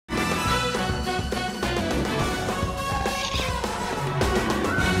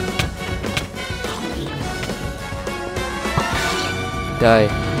Die.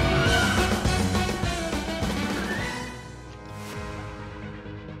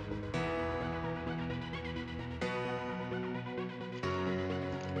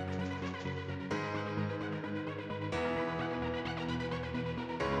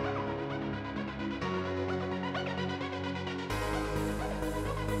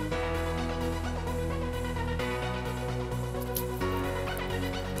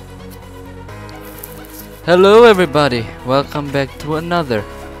 Hello everybody, welcome back to another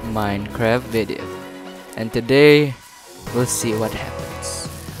Minecraft video. And today we'll see what happens.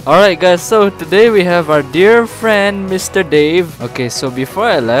 Alright guys, so today we have our dear friend Mr. Dave. Okay, so before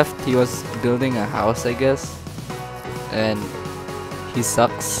I left he was building a house, I guess. And he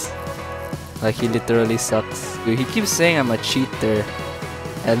sucks. Like, he literally sucks. Dude, he keeps saying I'm a cheater.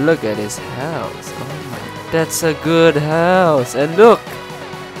 And look at his house. Oh my, that's a good house. And look,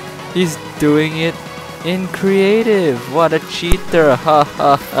 he's doing it in creative. What a cheater. Ha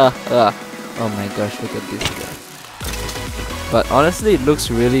ha ha ha. Oh my gosh, look at this guy. But honestly it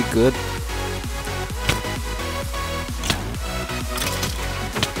looks really good.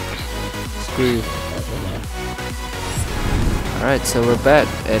 Screw you. Alright, so we're back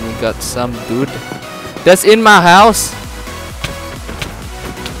and we got some dude that's in my house.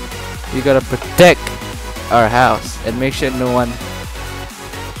 We gotta protect our house and make sure no one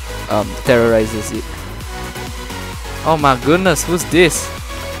terrorizes it. Oh my goodness, who's this?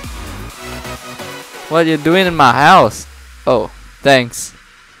 What are you doing in my house? Oh, thanks.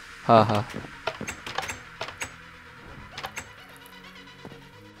 Haha.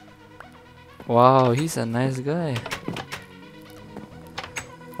 Wow, he's a nice guy.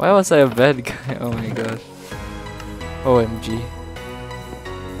 Why was I a bad guy? Oh my gosh. OMG.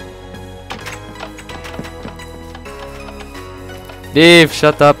 Dave,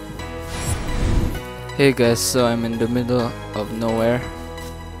 shut up. Hey guys, so I'm in the middle of nowhere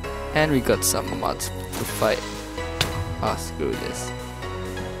and we got some mods to fight. Ah, screw this.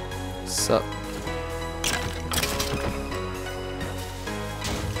 Sup.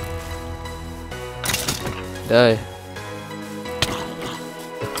 Die.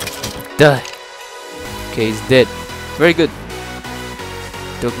 Die. Okay, he's dead. Very good.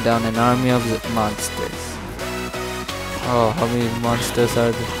 Took down an army of monsters. Oh, how many monsters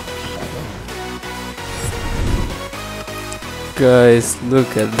are there? Guys,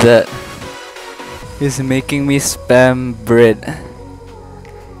 look at that. He's making me spam bread.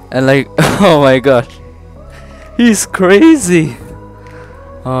 And like, oh my gosh. He's crazy.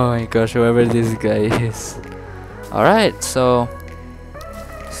 Oh my gosh, whoever this guy is. Alright, so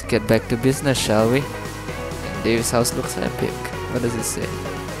let's get back to business, shall we? And Dave's house looks epic. What does it say?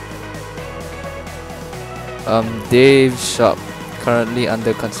 Dave's shop currently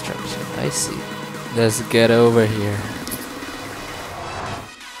under construction. I see. Let's get over here.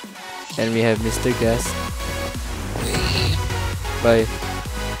 And we have Mr. Gas. Bye.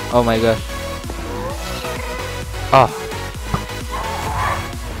 Oh my gosh. Oh.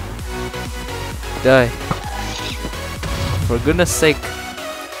 Die. For goodness sake.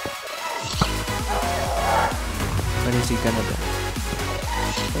 When is he gonna die?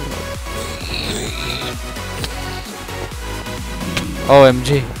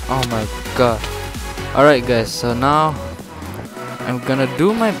 OMG. Oh my god. Alright guys, so now I'm gonna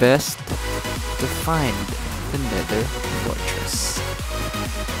do my best to find the Nether fortress.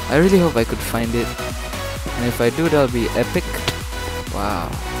 I really hope I could find it, and if I do, that'll be epic. Wow.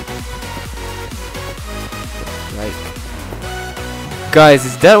 Like, guys,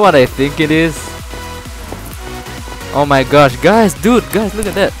 is that what I think it is? Oh my gosh, guys, dude, guys, look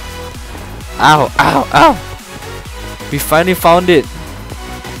at that. Ow, ow, ow. We finally found it.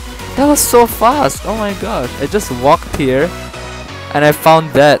 That was so fast. Oh my gosh, I just walked here and I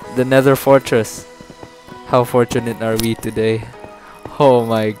found that, the Nether fortress. How fortunate are we today? Oh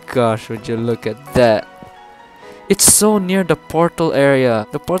my gosh, would you look at that? It's so near the portal area.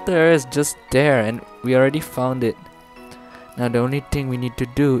 The portal area is just there and we already found it. Now the only thing we need to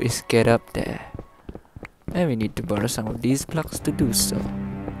do is get up there. And we need to borrow some of these blocks to do so.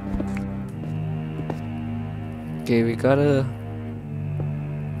 Okay, we gotta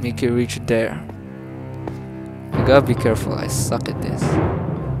make it reach there. I gotta be careful, I suck at this.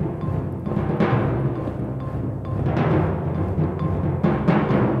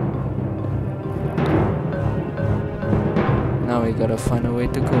 Now we gotta find a way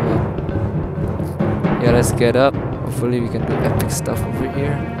to go up. Yeah, let's get up. Hopefully we can do epic stuff over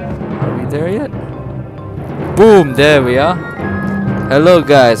here. Are we there yet? Boom! There we are. Hello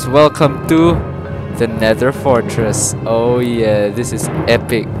guys, welcome to the Nether Fortress. Oh yeah, this is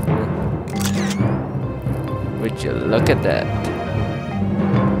epic. Would you look at that?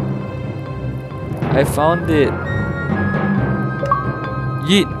 I found it.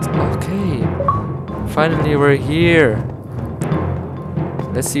 Yeet. Okay. Finally, we're here.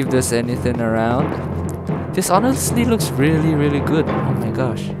 Let's see if there's anything around. This honestly looks really, really good. Oh my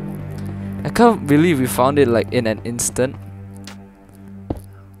gosh. I can't believe we found it like in an instant.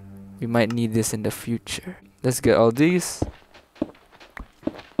 We might need this in the future. Let's get all these.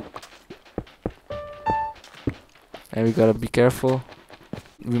 And we gotta be careful.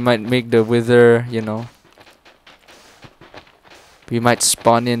 We might make the wither, you know. We might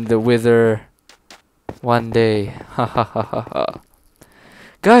spawn in the wither one day. Ha ha ha ha ha.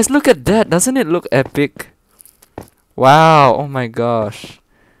 Guys, look at that. Doesn't it look epic? Wow. Oh my gosh.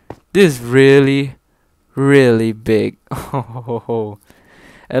 This is really, really big. Oh.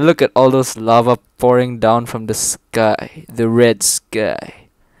 And look at all those lava pouring down from the sky. The red sky.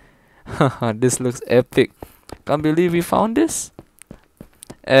 Haha, this looks epic. Can't believe we found this.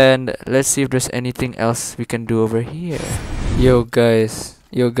 And let's see if there's anything else we can do over here. Yo guys,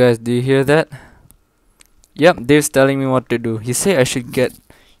 do you hear that? Yep, Dave's telling me what to do. He said I should get,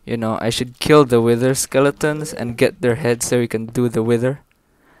 you know, I should kill the wither skeletons and get their heads so we can do the wither.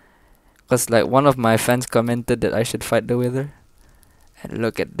 Cause like one of my fans commented that I should fight the wither. And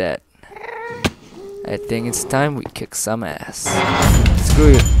look at that. I think it's time we kick some ass.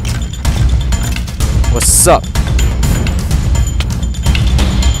 Screw you. What's up?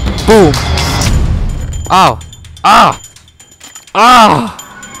 Boom! Ow! Ah! Ah!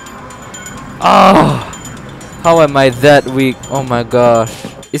 Ah! How am I that weak? Oh my gosh.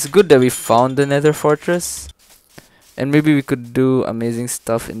 It's good that we found the Nether fortress. And maybe we could do amazing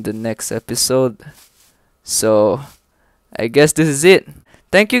stuff in the next episode. So, I guess this is it.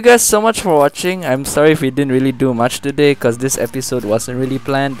 Thank you guys so much for watching. I'm sorry if we didn't really do much today because this episode wasn't really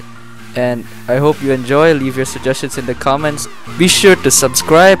planned. And I hope you enjoy. Leave your suggestions in the comments. Be sure to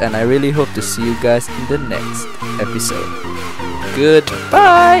subscribe. And I really hope to see you guys in the next episode.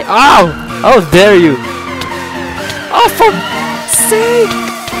 Goodbye. Ow! How dare you! Oh, for sake!